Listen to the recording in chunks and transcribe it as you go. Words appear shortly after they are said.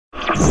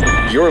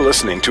You're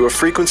listening to a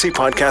Frequency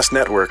Podcast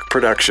Network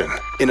production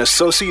in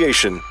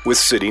association with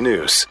City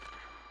News.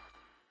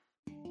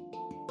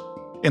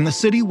 In the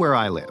city where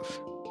I live,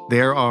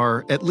 there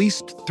are at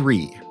least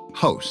 3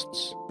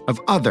 hosts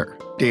of other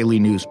daily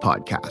news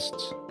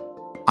podcasts.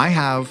 I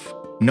have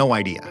no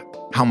idea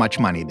how much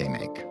money they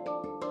make.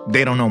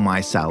 They don't know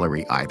my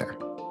salary either.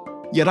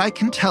 Yet I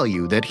can tell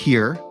you that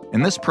here,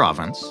 in this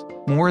province,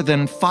 more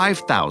than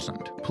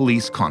 5,000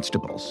 police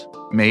constables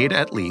made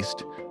at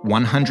least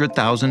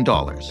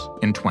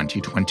 $100,000 in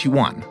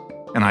 2021.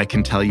 And I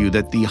can tell you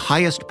that the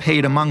highest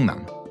paid among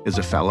them is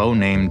a fellow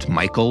named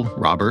Michael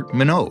Robert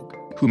Minogue,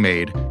 who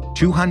made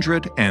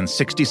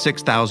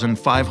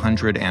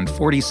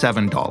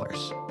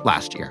 $266,547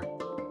 last year.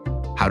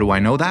 How do I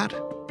know that?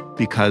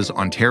 Because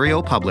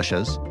Ontario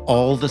publishes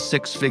all the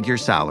 6-figure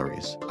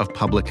salaries of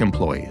public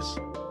employees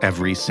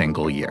every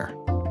single year.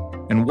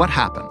 And what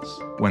happens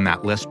when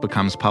that list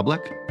becomes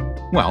public?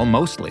 Well,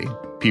 mostly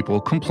people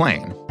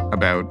complain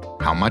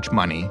about how much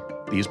money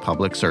these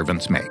public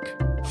servants make.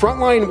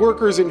 Frontline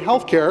workers in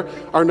healthcare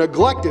are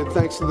neglected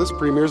thanks to this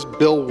Premier's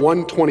Bill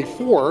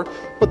 124,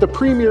 but the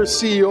Premier's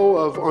CEO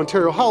of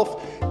Ontario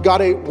Health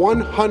got a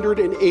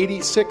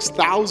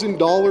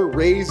 $186,000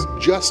 raise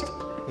just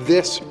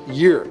this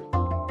year.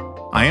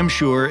 I am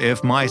sure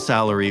if my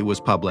salary was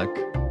public,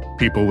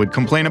 people would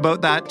complain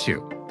about that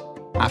too.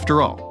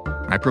 After all,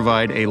 I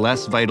provide a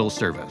less vital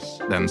service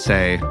than,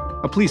 say,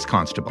 a police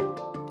constable.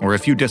 Or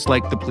if you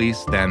dislike the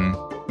police, then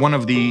one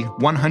of the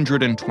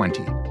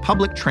 120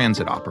 public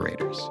transit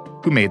operators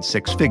who made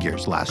 6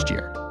 figures last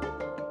year.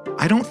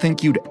 I don't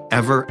think you'd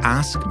ever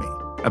ask me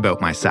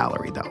about my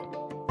salary,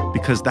 though,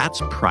 because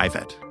that's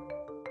private.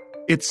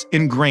 It's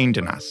ingrained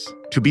in us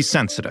to be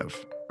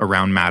sensitive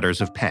around matters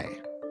of pay.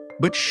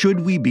 But should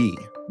we be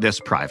this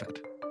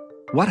private?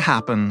 What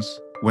happens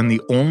when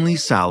the only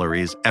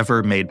salaries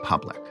ever made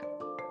public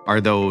are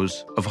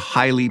those of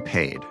highly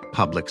paid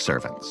public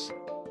servants?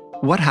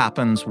 What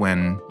happens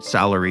when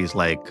salaries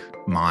like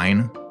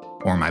mine,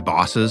 or my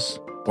boss's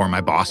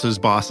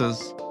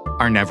bosses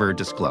are never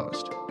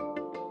disclosed?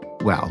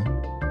 Well,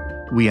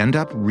 we end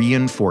up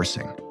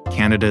reinforcing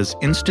Canada's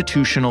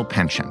institutional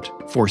penchant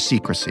for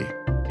secrecy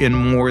in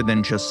more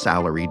than just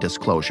salary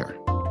disclosure.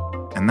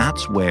 And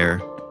that's where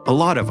a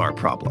lot of our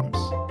problems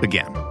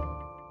begin.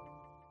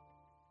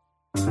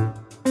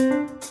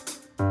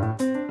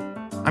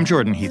 I'm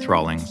Jordan Heath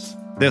Rawlings.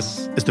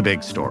 This is The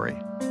Big Story.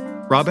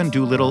 Robin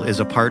Doolittle is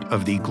a part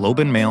of the Globe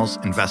and Mail's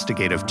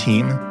investigative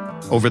team.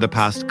 Over the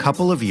past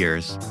couple of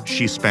years,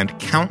 she spent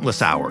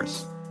countless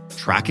hours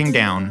tracking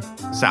down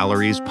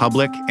salaries,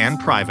 public and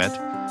private,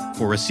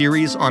 for a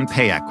series on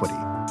pay equity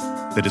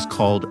that is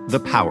called The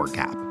Power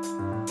Gap.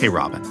 Hey,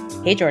 Robin.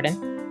 Hey,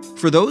 Jordan.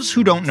 For those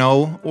who don't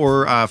know,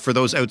 or for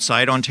those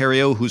outside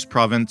Ontario whose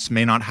province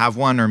may not have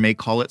one or may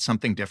call it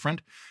something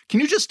different,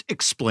 can you just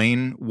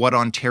explain what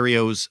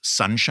Ontario's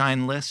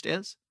Sunshine List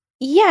is?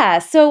 Yeah.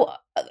 So,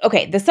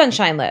 okay, the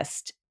Sunshine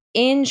List.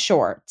 In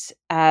short,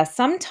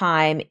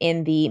 sometime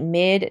in the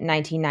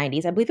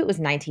mid-1990s, I believe it was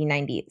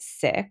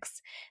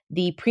 1996,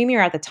 the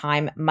Premier at the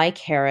time, Mike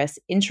Harris,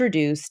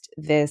 introduced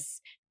this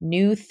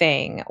new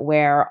thing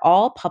where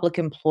all public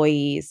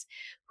employees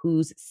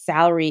whose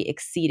salary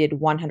exceeded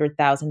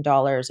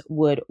 $100,000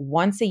 would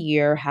once a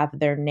year have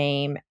their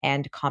name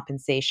and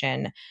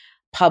compensation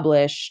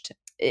published.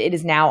 It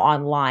is now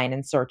online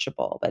and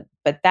searchable, but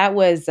that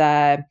was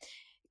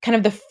kind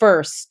of the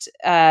first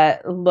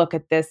look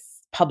at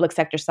this public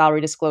sector salary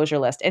disclosure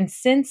list. And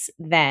since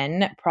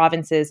then,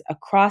 provinces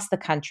across the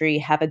country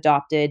have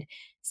adopted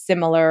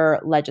similar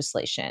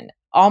legislation.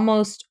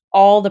 Almost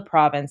all the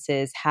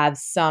provinces have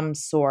some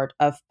sort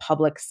of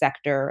public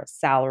sector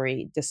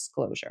salary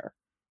disclosure.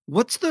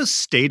 What's the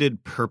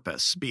stated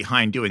purpose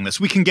behind doing this?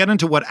 We can get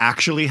into what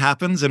actually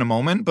happens in a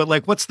moment, but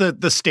what's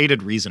the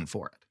stated reason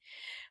for it?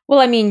 Well,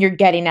 I mean, you're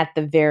getting at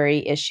the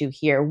very issue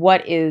here.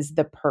 What is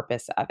the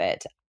purpose of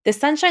it? The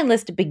Sunshine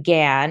List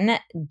began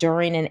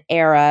during an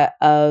era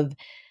of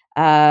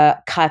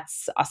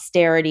cuts,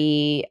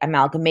 austerity,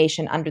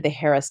 amalgamation under the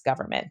Harris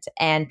government.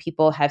 And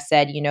people have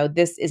said,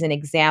 this is an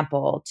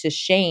example to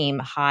shame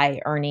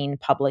high-earning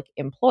public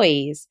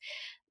employees.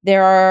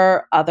 There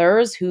are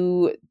others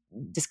who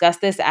discuss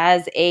this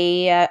as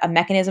a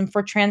mechanism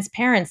for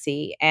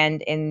transparency.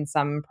 And in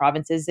some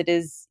provinces, it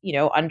is,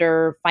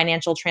 under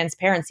financial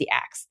transparency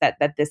acts that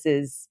this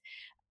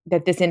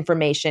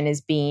information is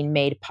being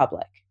made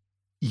public.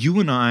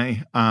 You and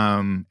I,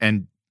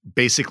 and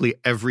basically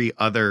every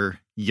other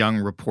young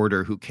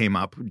reporter who came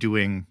up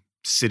doing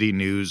city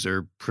news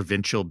or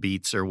provincial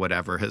beats or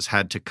whatever has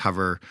had to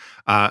cover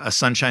a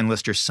Sunshine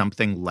List or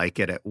something like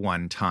it at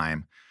one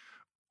time.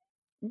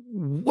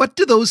 What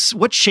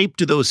shape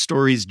do those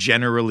stories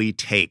generally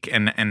take,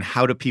 and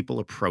how do people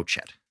approach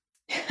it?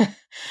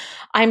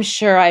 I'm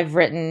sure I've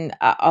written,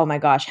 oh my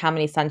gosh, how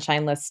many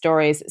Sunshine List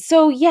stories.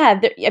 So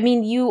yeah,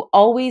 you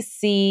always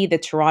see the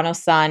Toronto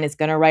Sun is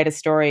going to write a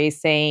story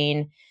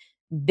saying,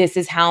 this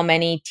is how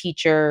many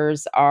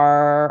teachers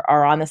are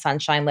on the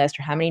Sunshine List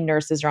or how many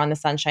nurses are on the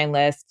Sunshine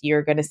List.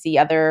 You're going to see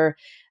other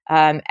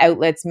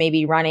outlets may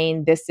be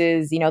running, this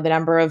is, the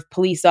number of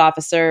police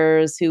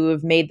officers who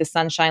have made the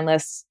Sunshine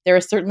List. There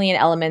is certainly an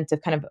element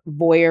of kind of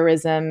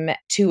voyeurism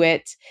to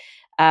it.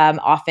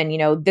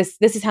 Often, this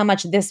is how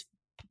much this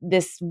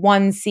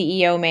one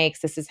CEO makes.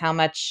 This is how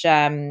much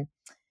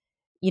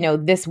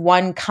this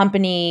one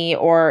company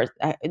or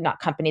not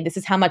company, this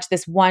is how much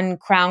this one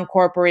crown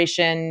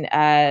corporation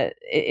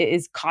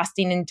is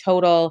costing in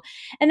total.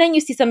 And then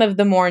you see some of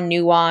the more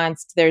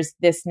nuanced, there's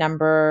this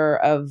number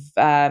of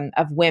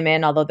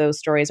women, although those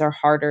stories are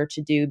harder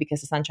to do because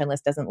the Sunshine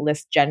List doesn't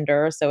list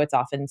gender. So it's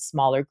often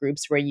smaller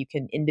groups where you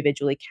can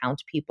individually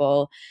count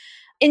people.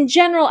 In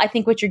general, I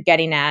think what you're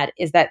getting at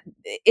is that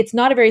it's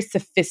not a very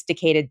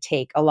sophisticated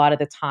take a lot of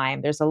the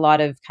time. There's a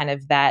lot of kind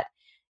of that,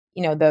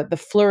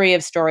 the flurry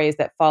of stories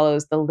that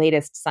follows the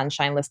latest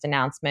Sunshine List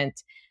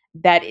announcement,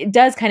 that it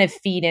does kind of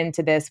feed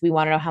into this. We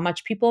want to know how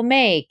much people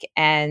make,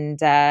 and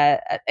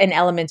an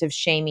element of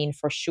shaming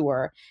for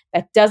sure.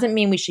 That doesn't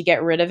mean we should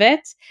get rid of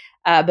it,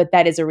 but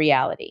that is a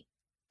reality.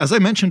 As I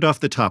mentioned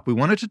off the top, we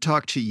wanted to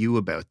talk to you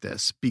about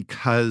this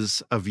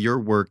because of your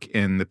work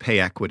in the pay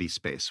equity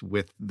space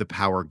with the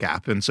Power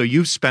Gap. And so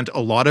you've spent a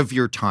lot of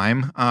your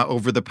time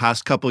over the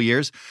past couple of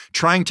years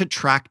trying to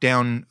track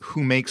down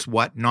who makes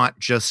what, not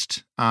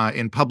just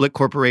in public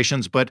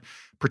corporations, but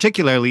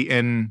particularly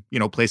in,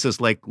 places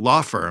like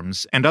law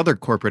firms and other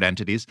corporate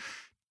entities.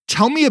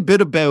 Tell me a bit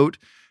about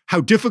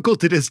how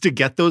difficult it is to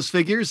get those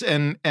figures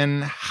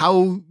and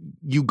how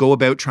you go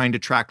about trying to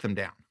track them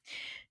down.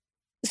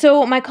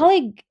 So my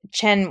colleague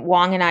Chen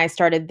Wang and I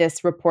started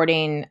this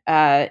reporting,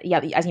 as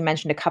you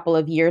mentioned, a couple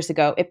of years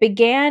ago. It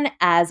began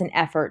as an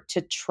effort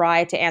to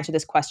try to answer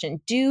this question: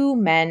 do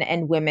men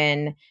and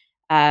women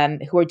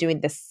who are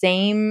doing the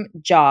same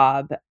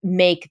job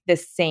make the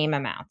same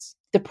amount?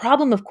 The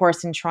problem, of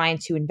course, in trying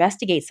to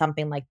investigate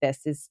something like this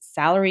is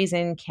salaries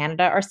in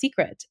Canada are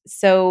secret.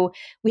 So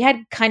we had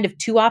kind of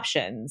two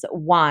options.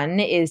 One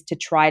is to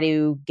try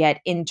to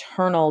get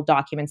internal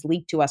documents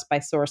leaked to us by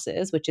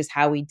sources, which is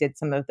how we did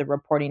some of the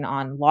reporting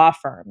on law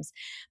firms.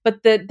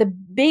 But the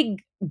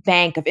big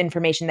bank of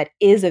information that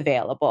is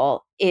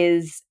available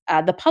is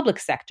the public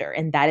sector.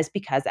 And that is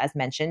because, as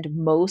mentioned,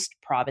 most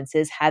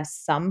provinces have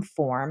some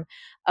form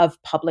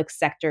of public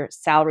sector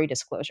salary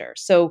disclosure.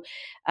 So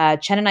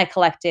Chen and I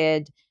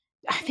collected,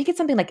 I think it's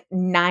something like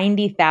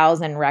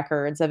 90,000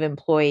 records of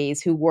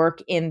employees who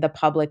work in the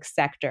public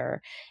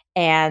sector,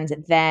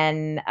 and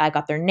then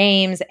got their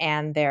names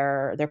and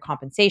their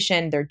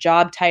compensation, their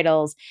job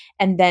titles,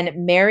 and then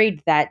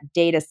married that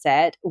data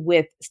set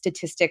with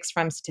statistics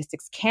from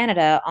Statistics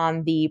Canada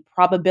on the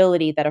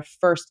probability that a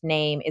first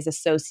name is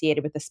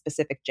associated with a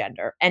specific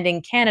gender. And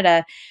in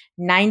Canada,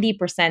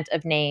 90%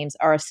 of names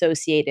are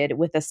associated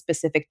with a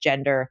specific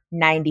gender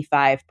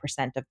 95%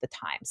 of the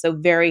time. So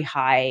very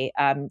high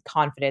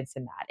confidence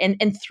in that.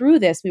 And through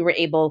this, we were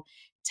able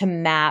to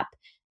map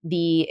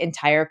the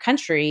entire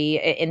country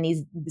in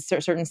these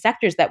certain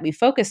sectors that we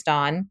focused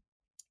on,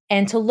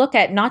 and to look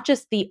at not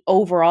just the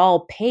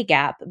overall pay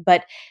gap,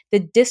 but the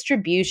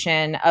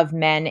distribution of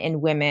men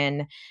and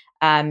women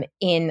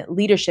in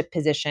leadership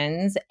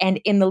positions and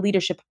in the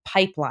leadership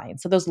pipeline.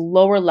 So those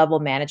lower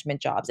level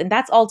management jobs. And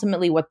that's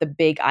ultimately what the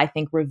big, I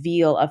think,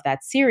 reveal of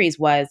that series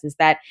was, is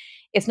that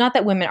it's not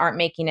that women aren't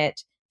making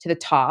it to the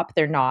top.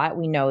 They're not.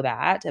 We know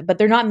that. But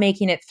they're not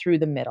making it through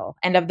the middle.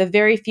 And of the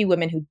very few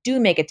women who do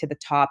make it to the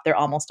top, they're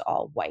almost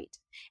all white.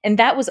 And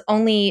that was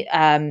only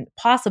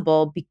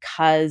possible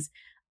because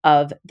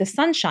of the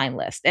Sunshine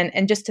List.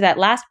 And just to that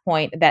last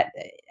point, that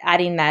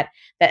adding that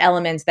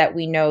element that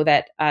we know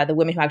that the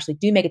women who actually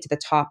do make it to the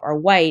top are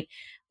white,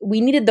 we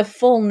needed the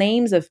full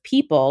names of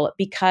people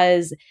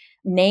because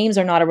names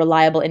are not a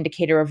reliable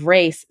indicator of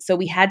race. So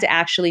we had to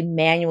actually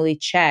manually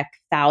check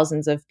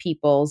thousands of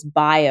people's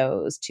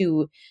bios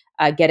to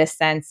get a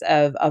sense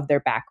of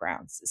their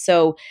backgrounds.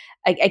 So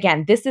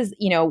again, this is,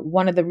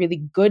 one of the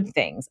really good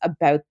things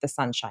about the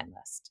Sunshine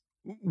List.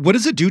 What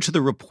does it do to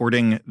the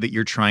reporting that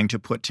you're trying to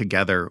put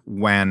together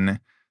when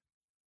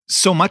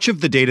so much of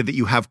the data that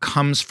you have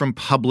comes from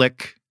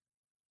public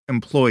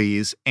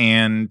employees,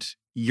 and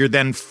you're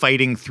then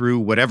fighting through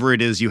whatever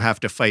it is you have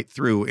to fight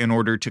through in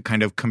order to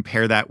kind of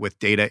compare that with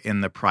data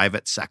in the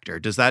private sector?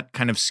 Does that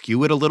kind of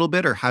skew it a little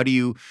bit, or how do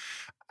you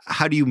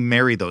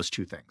marry those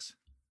two things?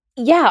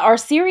 Yeah, our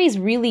series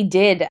really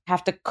did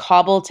have to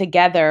cobble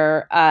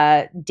together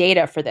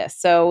data for this.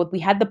 So we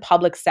had the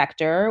public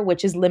sector,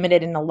 which is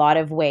limited in a lot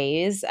of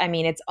ways. I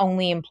mean, it's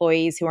only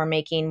employees who are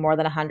making more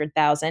than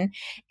 100,000.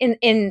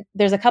 In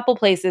there's a couple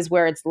places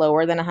where it's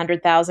lower than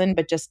 100,000,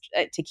 but just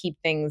to keep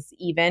things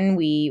even,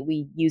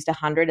 we used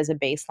 100 as a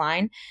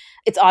baseline.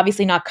 It's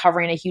obviously not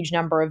covering a huge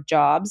number of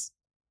jobs.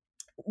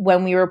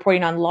 When we were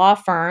reporting on law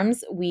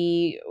firms,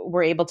 we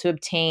were able to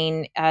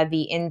obtain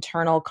the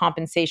internal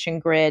compensation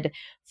grid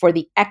for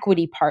the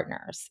equity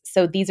partners.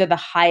 So these are the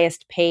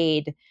highest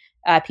paid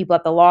people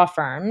at the law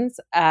firms.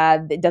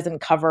 It doesn't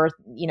cover,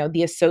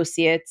 the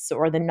associates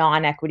or the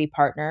non-equity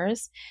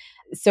partners.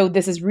 So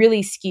this is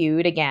really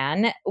skewed.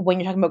 Again, when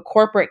you're talking about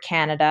corporate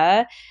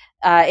Canada,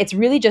 it's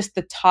really just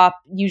the top,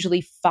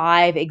 usually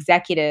 5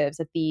 executives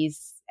at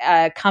these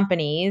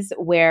companies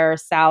where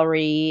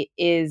salary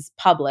is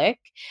public.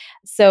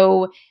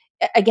 So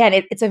again,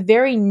 it's a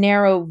very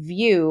narrow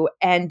view,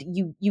 and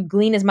you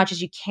glean as much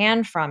as you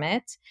can from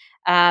it.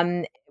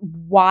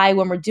 Why,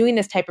 when we're doing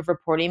this type of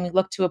reporting, we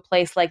look to a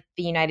place like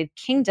the United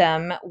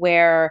Kingdom,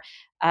 where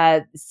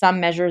some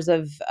measures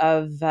of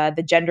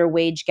the gender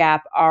wage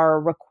gap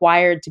are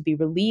required to be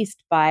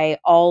released by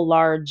all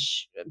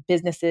large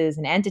businesses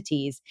and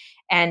entities,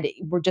 and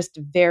we're just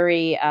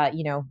very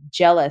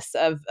jealous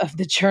of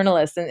the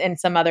journalists in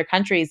some other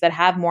countries that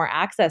have more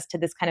access to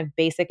this kind of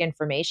basic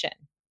information.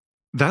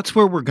 That's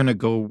where we're going to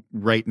go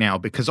right now,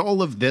 because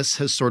all of this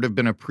has sort of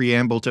been a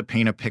preamble to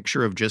paint a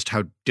picture of just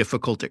how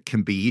difficult it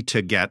can be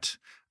to get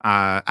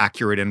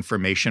accurate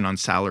information on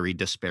salary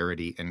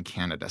disparity in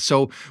Canada.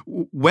 So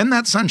when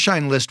that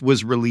Sunshine List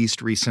was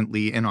released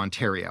recently in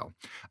Ontario,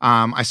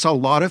 I saw a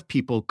lot of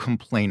people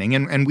complaining,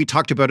 and we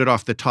talked about it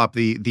off the top,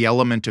 the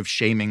element of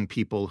shaming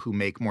people who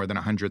make more than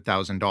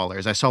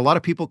 $100,000. I saw a lot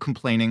of people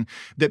complaining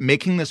that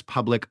making this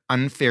public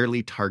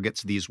unfairly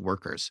targets these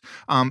workers.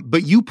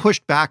 But you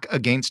pushed back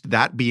against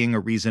that being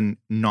a reason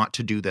not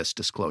to do this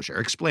disclosure.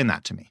 Explain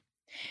that to me.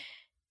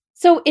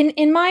 So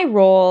in my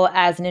role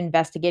as an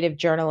investigative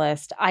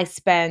journalist, I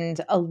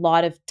spend a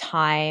lot of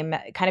time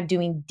kind of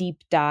doing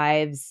deep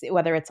dives,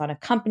 whether it's on a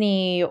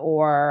company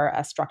or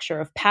a structure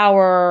of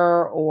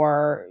power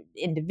or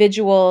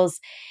individuals.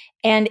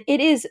 And it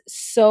is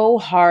so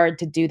hard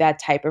to do that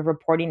type of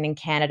reporting in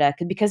Canada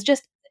because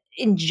just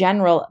in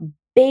general,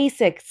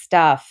 basic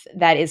stuff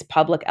that is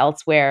public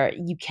elsewhere,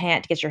 you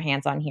can't get your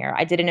hands on here.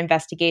 I did an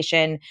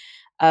investigation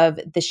of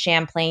the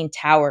Champlain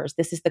Towers.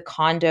 This is the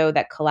condo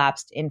that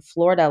collapsed in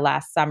Florida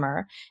last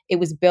summer. It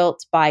was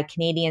built by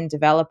Canadian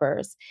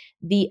developers.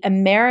 The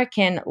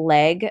American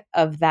leg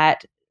of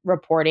that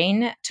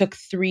reporting took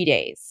 3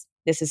 days.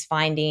 This is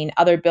finding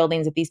other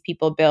buildings that these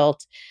people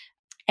built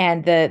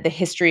and the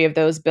history of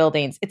those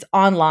buildings. It's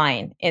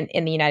online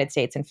in the United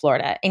States and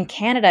Florida. In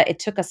Canada, it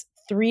took us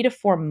 3 to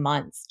 4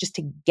 months just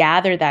to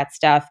gather that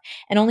stuff,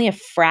 and only a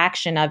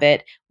fraction of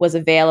it was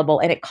available,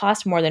 and it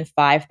cost more than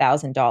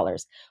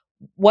 $5,000.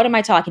 What am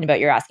I talking about?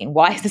 You're asking.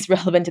 Why is this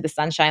relevant to the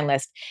Sunshine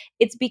List?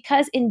 It's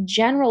because in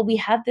general, we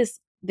have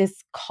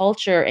this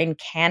culture in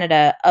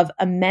Canada of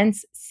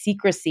immense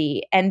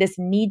secrecy and this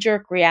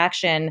knee-jerk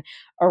reaction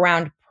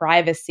around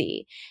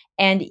privacy.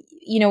 And,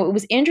 it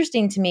was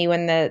interesting to me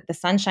when the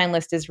Sunshine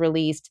List is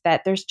released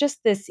that there's just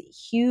this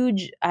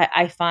huge,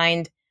 I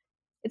find,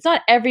 it's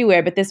not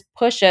everywhere, but this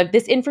push of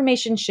this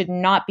information should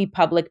not be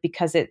public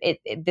because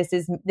this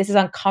is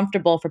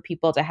uncomfortable for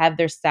people to have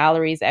their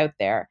salaries out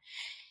there.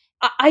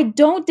 I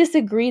don't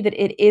disagree that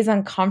it is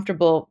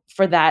uncomfortable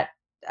for that,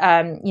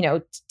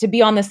 to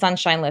be on the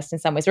Sunshine List in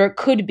some ways, or it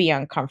could be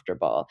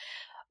uncomfortable.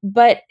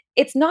 But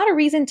it's not a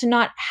reason to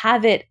not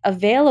have it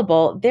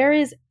available. There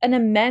is an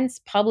immense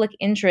public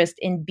interest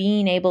in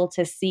being able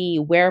to see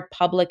where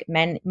public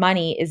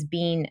money is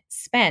being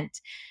spent.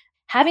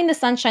 Having the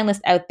Sunshine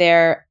List out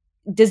there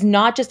does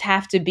not just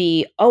have to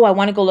be, oh, I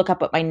want to go look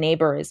up what my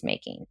neighbor is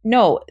making.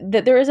 No,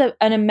 there is an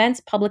immense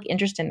public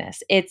interest in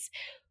this. It's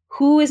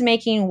who is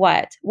making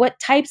what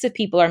types of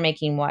people are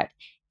making what.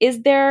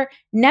 Is there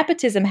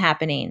nepotism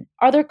happening?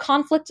 Are there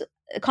conflicts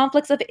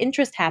of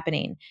interest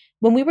happening?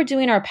 When we were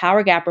doing our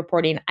power gap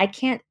reporting, I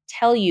can't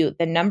tell you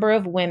the number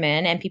of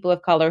women and people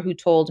of color who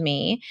told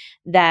me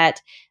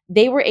that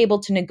they were able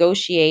to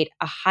negotiate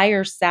a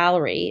higher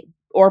salary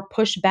or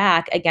push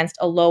back against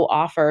a low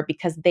offer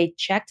because they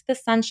checked the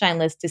Sunshine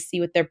List to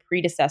see what their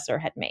predecessor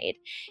had made.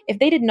 If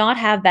they did not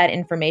have that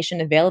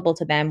information available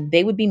to them,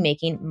 they would be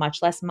making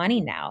much less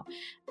money now.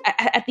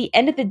 At the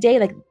end of the day,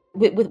 like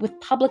with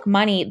public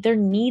money, there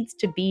needs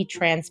to be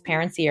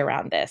transparency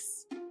around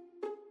this.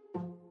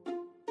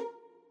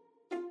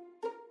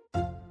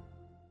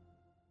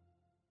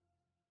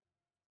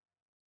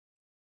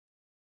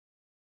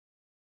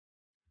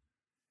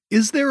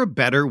 Is there a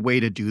better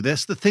way to do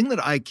this? The thing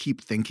that I keep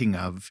thinking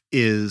of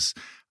is,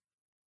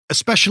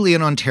 especially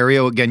in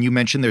Ontario, again, you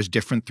mentioned there's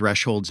different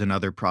thresholds in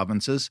other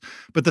provinces,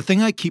 but the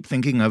thing I keep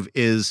thinking of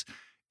is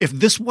if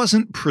this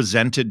wasn't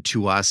presented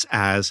to us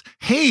as,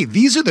 hey,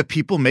 these are the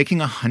people making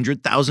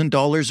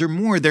 $100,000 or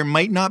more, there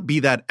might not be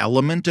that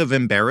element of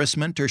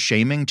embarrassment or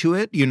shaming to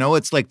it.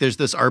 It's like there's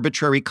this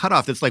arbitrary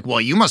cutoff. It's like,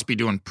 well, you must be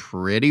doing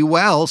pretty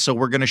well, so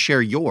we're going to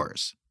share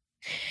yours.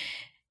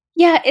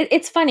 Yeah,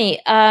 it's funny.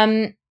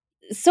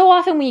 So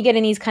often when you get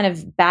in these kind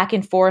of back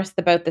and forth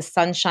about the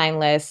Sunshine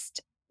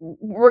List,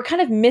 we're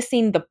kind of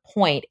missing the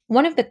point.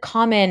 One of the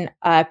common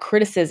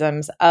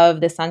criticisms of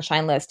the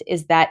Sunshine List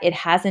is that it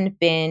hasn't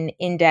been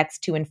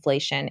indexed to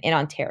inflation in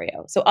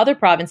Ontario. So other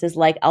provinces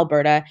like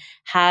Alberta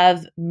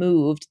have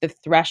moved the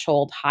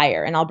threshold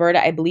higher. In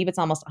Alberta, I believe it's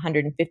almost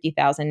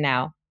 150,000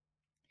 now.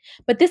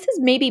 But this is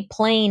maybe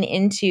playing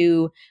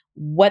into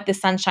what the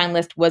Sunshine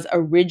List was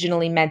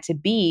originally meant to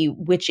be,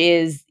 which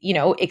is,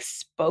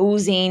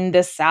 exposing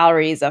the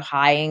salaries of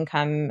high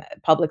income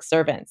public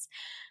servants.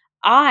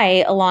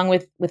 I, along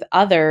with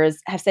others,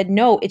 have said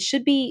no. It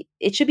should be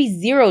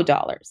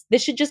 $0.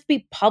 This should just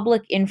be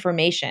public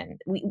information.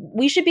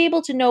 We should be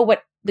able to know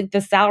what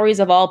the salaries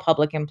of all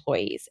public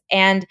employees.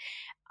 And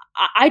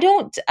I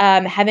don't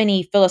have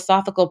any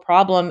philosophical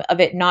problem of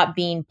it not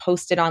being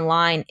posted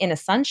online in a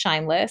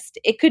sunshine list.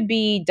 It could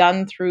be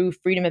done through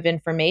freedom of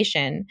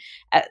information,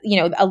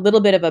 a little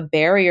bit of a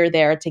barrier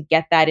there to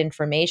get that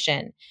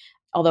information.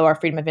 Although our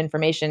freedom of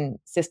information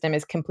system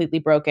is completely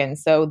broken,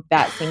 so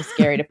that seems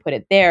scary to put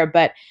it there.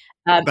 But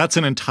that's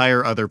an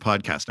entire other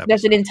podcast episode.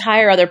 That's an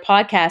entire other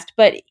podcast.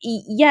 But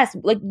yes,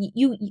 like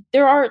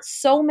there are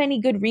so many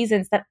good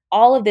reasons that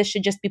all of this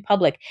should just be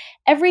public.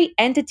 Every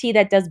entity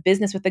that does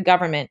business with the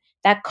government,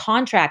 that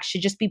contract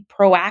should just be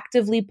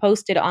proactively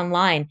posted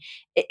online.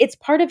 It's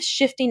part of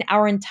shifting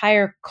our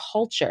entire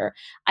culture.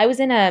 I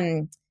was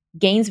in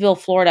Gainesville,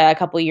 Florida, a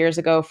couple of years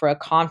ago for a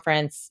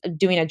conference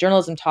doing a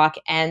journalism talk,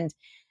 and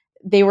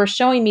they were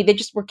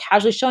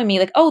casually showing me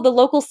like, oh, the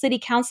local city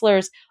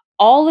councilors,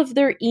 all of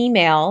their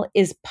email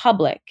is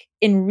public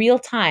in real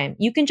time.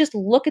 You can just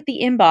look at the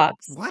inbox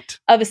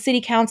of a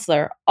city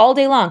councilor all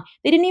day long.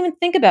 They didn't even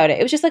think about it.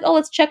 It was just like, oh,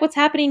 let's check what's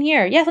happening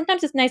here. Yeah,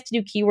 sometimes it's nice to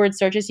do keyword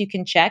searches you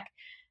can check.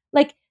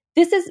 Like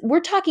we're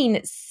talking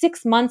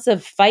 6 months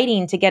of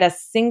fighting to get a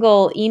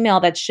single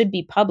email that should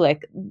be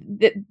public.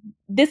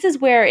 This is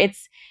where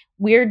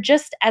we're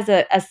just as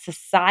a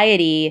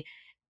society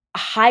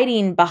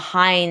hiding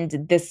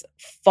behind this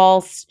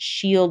false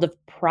shield of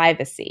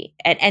privacy.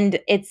 And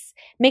it's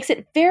makes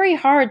it very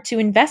hard to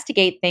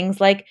investigate things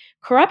like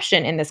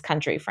corruption in this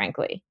country,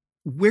 frankly.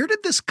 Where did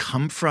this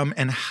come from,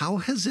 and how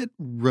has it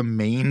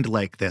remained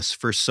like this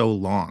for so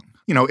long?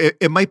 You know,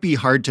 it might be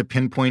hard to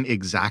pinpoint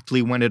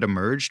exactly when it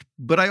emerged,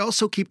 but I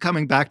also keep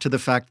coming back to the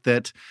fact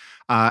that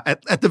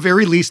at the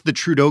very least, the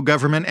Trudeau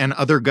government and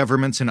other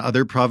governments in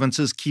other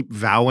provinces keep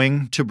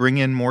vowing to bring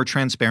in more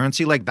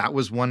transparency. Like that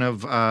was one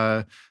of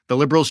the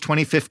Liberals'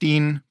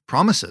 2015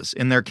 promises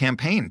in their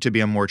campaign, to be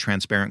a more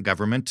transparent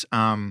government.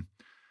 I'm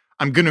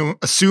going to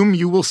assume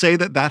you will say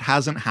that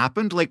hasn't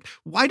happened. Like,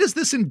 why does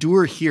this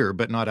endure here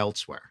but not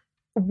elsewhere?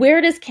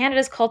 Where does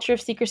Canada's culture of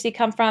secrecy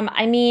come from?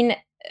 I mean,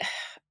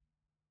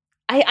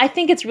 I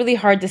think it's really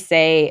hard to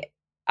say.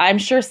 I'm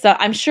sure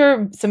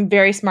some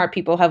very smart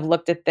people have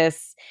looked at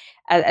this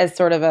as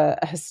sort of a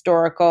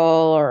historical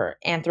or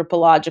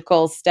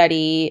anthropological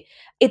study.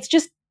 It's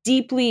just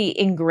deeply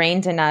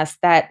ingrained in us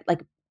that,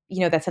 like,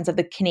 that sense of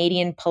the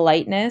Canadian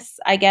politeness,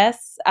 I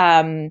guess.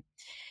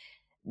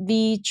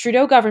 The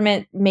Trudeau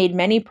government made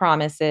many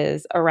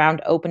promises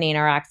around opening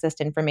our access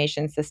to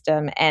information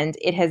system, and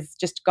it has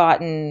just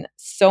gotten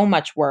so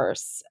much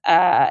worse,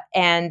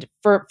 and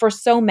for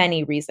so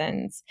many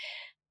reasons.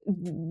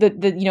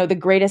 The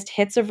greatest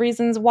hits of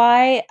reasons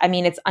why, I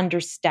mean, it's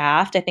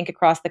understaffed, I think,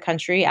 across the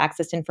country,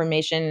 access to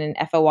information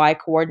and FOI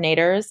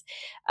coordinators.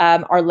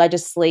 Our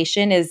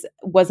legislation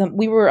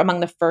we were among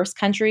the first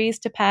countries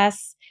to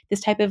pass this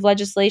type of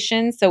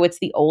legislation. So it's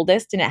the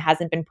oldest and it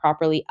hasn't been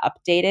properly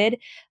updated.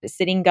 The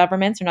sitting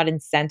governments are not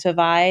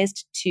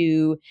incentivized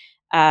to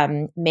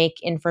make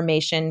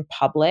information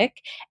public.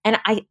 And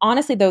I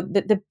honestly, though,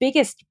 the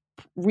biggest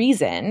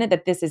reason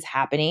that this is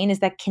happening is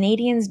that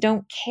Canadians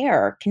don't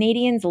care.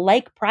 Canadians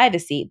like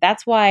privacy.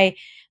 That's why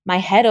my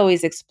head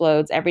always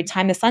explodes every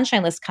time the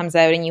Sunshine List comes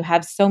out and you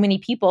have so many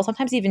people,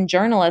 sometimes even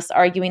journalists,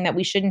 arguing that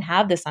we shouldn't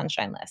have the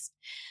Sunshine List.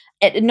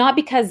 Not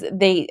because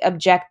they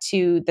object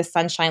to the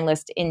Sunshine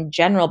List in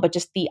general, but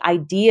just the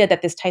idea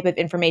that this type of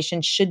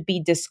information should be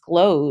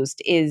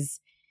disclosed is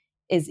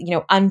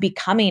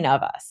unbecoming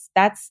of us.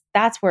 That's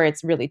where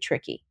it's really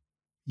tricky.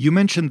 You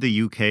mentioned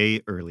the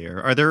UK earlier.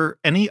 Are there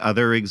any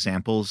other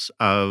examples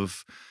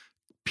of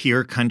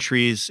peer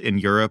countries in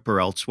Europe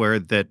or elsewhere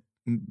that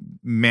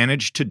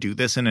managed to do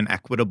this in an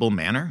equitable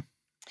manner?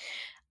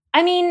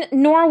 I mean,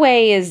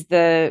 Norway is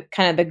the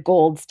kind of the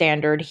gold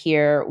standard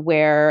here,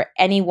 where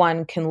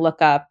anyone can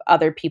look up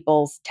other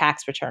people's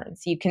tax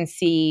returns. You can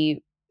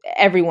see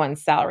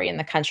everyone's salary in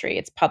the country.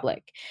 It's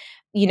public.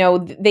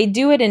 They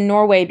do it in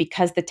Norway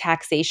because the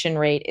taxation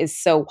rate is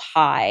so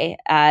high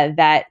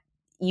that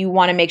you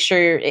want to make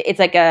sure it's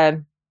like a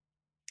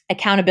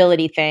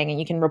accountability thing, and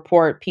you can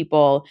report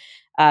people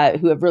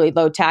who have really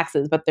low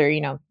taxes, but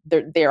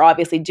they're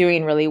obviously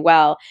doing really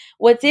well.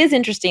 What is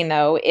interesting,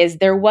 though, is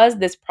there was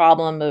this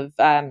problem of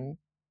kind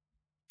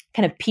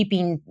of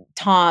peeping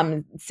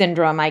Tom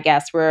syndrome, I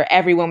guess, where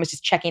everyone was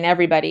just checking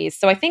everybody's.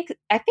 So I think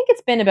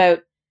it's been about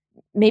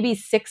maybe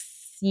 6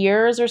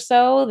 years or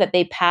so that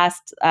they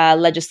passed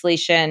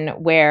legislation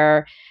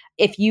where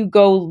if you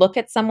go look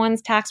at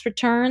someone's tax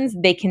returns,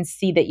 they can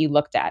see that you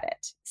looked at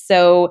it.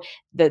 So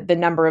the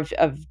number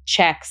of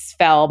checks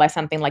fell by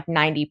something like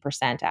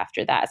 90%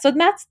 after that. So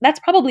that's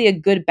probably a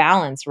good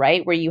balance,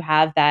 right? Where you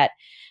have that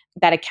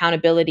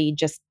accountability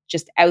just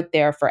out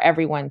there for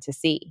everyone to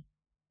see.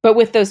 But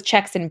with those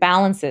checks and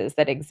balances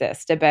that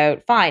exist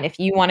about, fine, if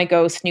you want to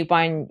go snoop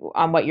on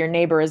what your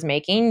neighbor is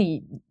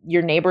making,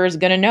 your neighbor is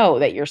going to know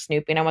that you're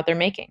snooping on what they're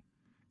making.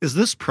 Is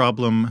this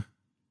problem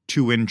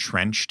too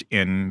entrenched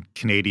in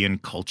Canadian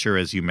culture?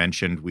 As you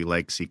mentioned, we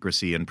like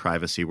secrecy and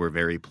privacy. We're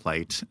very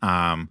polite.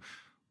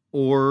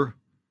 Or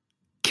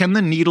can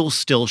the needle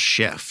still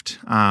shift?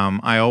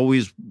 I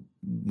always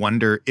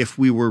wonder if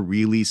we were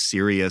really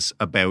serious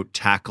about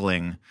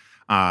tackling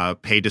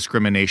pay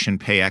discrimination,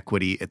 pay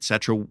equity, et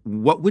cetera,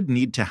 what would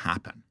need to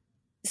happen?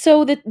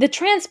 So the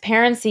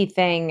transparency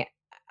thing,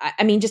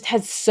 I mean, just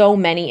has so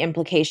many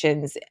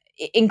implications,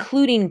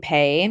 including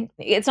pay.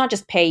 It's not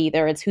just pay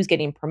either. It's who's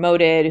getting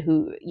promoted,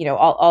 who,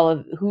 all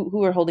of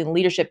who are holding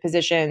leadership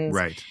positions,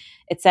 right,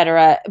 et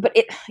cetera. But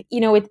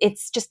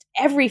it's just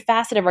every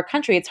facet of our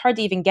country. It's hard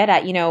to even get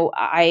at.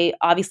 I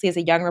obviously, as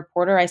a young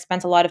reporter, I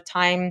spent a lot of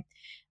time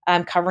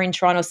covering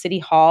Toronto City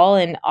Hall,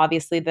 and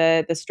obviously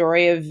the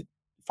story of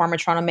former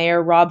Toronto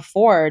Mayor Rob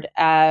Ford.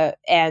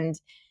 And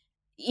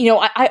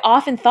I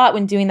often thought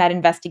when doing that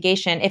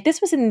investigation, if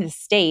this was in the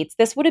States,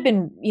 this would have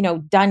been,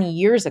 done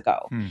years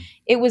ago.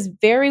 It was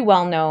very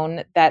well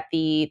known that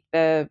the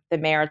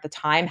mayor at the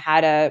time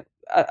had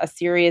a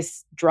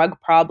serious drug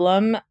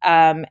problem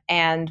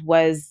and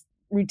was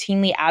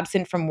routinely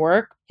absent from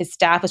work. His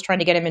staff was trying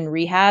to get him in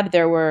rehab.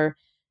 There were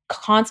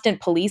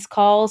constant police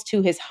calls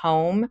to his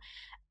home,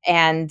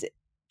 and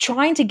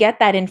trying to get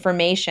that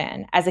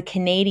information as a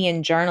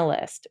Canadian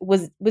journalist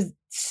was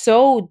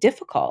so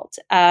difficult.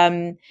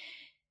 I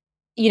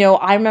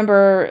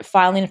remember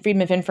filing a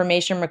Freedom of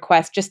Information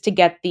request just to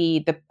get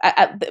that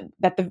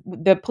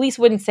the police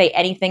wouldn't say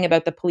anything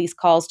about the police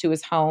calls to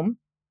his home,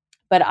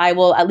 but I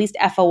will at least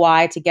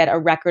FOI to get a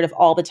record of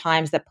all the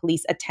times that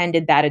police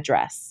attended that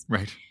address.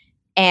 Right.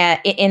 And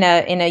in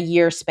a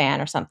year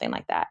span or something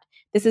like that.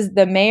 This is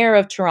the mayor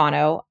of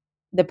Toronto.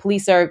 The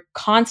police are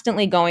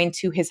constantly going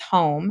to his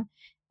home.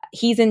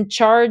 He's in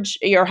charge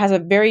or has a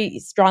very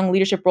strong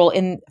leadership role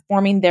in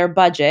forming their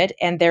budget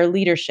and their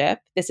leadership.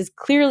 This is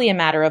clearly a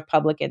matter of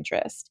public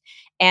interest.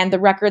 And the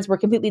records were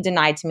completely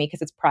denied to me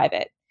because it's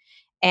private.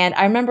 And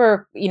I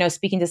remember,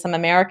 speaking to some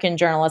American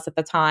journalists at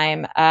the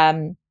time,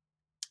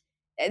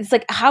 it's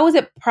like, how is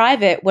it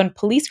private when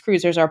police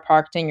cruisers are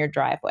parked in your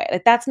driveway?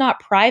 Like, that's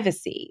not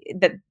privacy.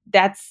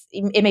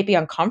 It may be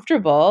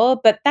uncomfortable,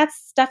 but that's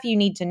stuff you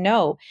need to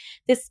know.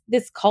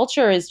 This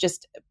culture is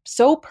just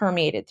so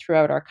permeated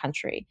throughout our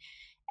country.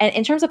 And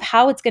in terms of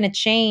how it's going to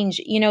change,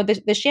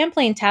 the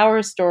Champlain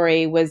Tower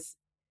story was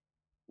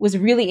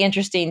really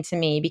interesting to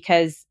me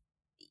because,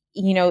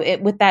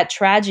 with that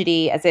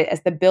tragedy,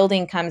 as the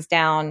building comes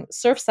down,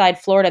 Surfside,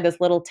 Florida,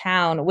 this little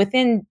town,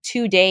 within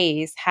 2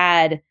 days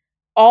had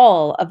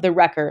all of the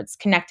records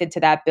connected to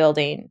that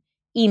building,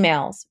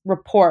 emails,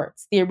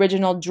 reports, the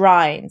original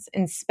drawings,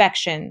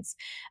 inspections,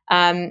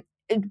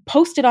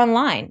 posted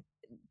online.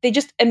 They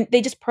just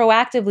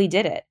proactively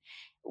did it.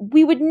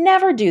 We would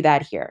never do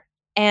that here.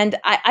 And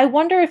I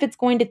wonder if it's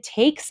going to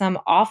take some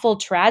awful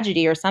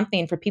tragedy or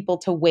something for people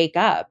to wake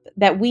up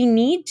that we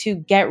need to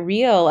get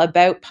real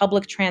about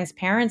public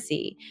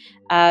transparency.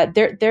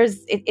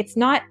 It's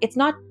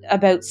not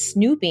about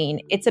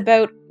snooping. It's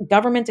about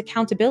government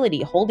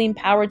accountability, holding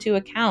power to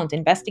account,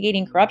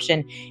 investigating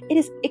corruption. It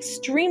is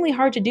extremely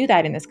hard to do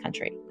that in this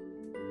country.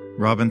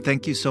 Robin,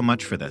 thank you so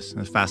much for this.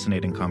 It's a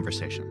fascinating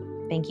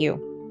conversation. Thank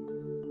you.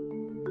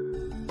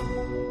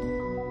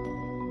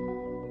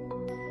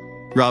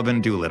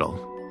 Robin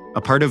Doolittle,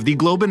 a part of the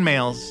Globe and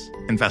Mail's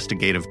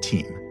investigative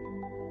team.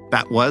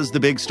 That was The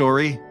Big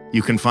Story.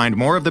 You can find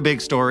more of The Big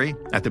Story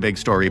at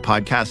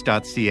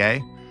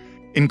thebigstorypodcast.ca,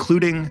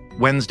 including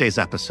Wednesday's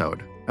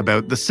episode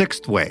about the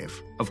 6th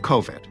wave of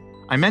COVID.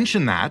 I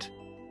mention that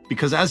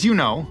because, as you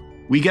know,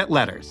 we get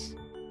letters.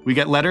 We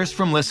get letters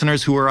from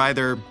listeners who are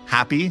either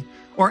happy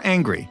or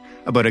angry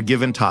about a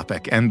given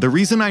topic. And the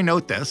reason I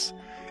note this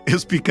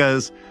is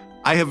because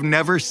I have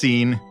never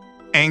seen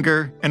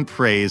anger and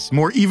praise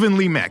more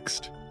evenly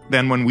mixed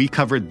than when we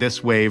covered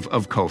this wave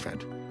of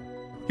COVID.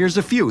 Here's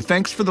a few.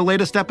 Thanks for the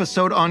latest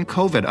episode on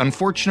COVID.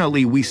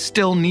 Unfortunately, we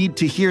still need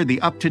to hear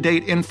the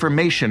up-to-date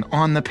information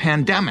on the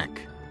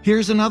pandemic.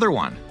 Here's another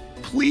one.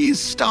 Please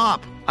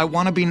stop. I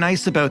want to be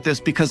nice about this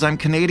because I'm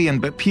Canadian,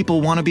 but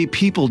people want to be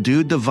people,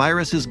 dude. The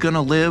virus is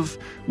gonna live.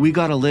 We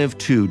gotta live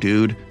too,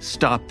 dude.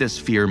 Stop this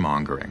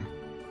fear-mongering.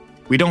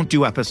 We don't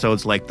do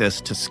episodes like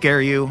this to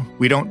scare you.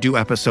 We don't do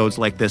episodes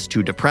like this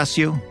to depress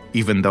you,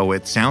 even though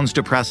it sounds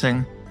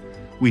depressing.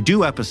 We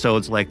do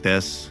episodes like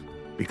this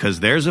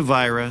because there's a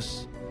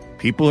virus,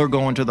 people are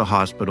going to the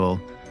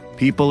hospital,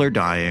 people are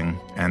dying,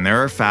 and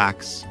there are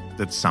facts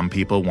that some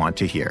people want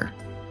to hear.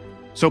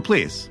 So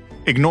please,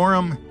 ignore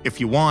them if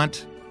you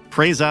want,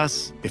 praise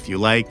us if you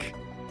like,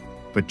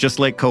 but just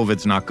like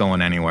COVID's not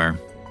going anywhere,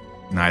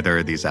 neither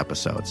are these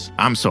episodes.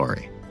 I'm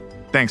sorry.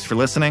 Thanks for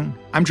listening.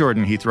 I'm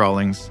Jordan Heath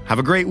Rawlings. Have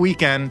a great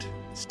weekend.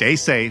 Stay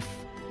safe.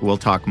 We'll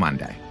talk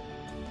Monday.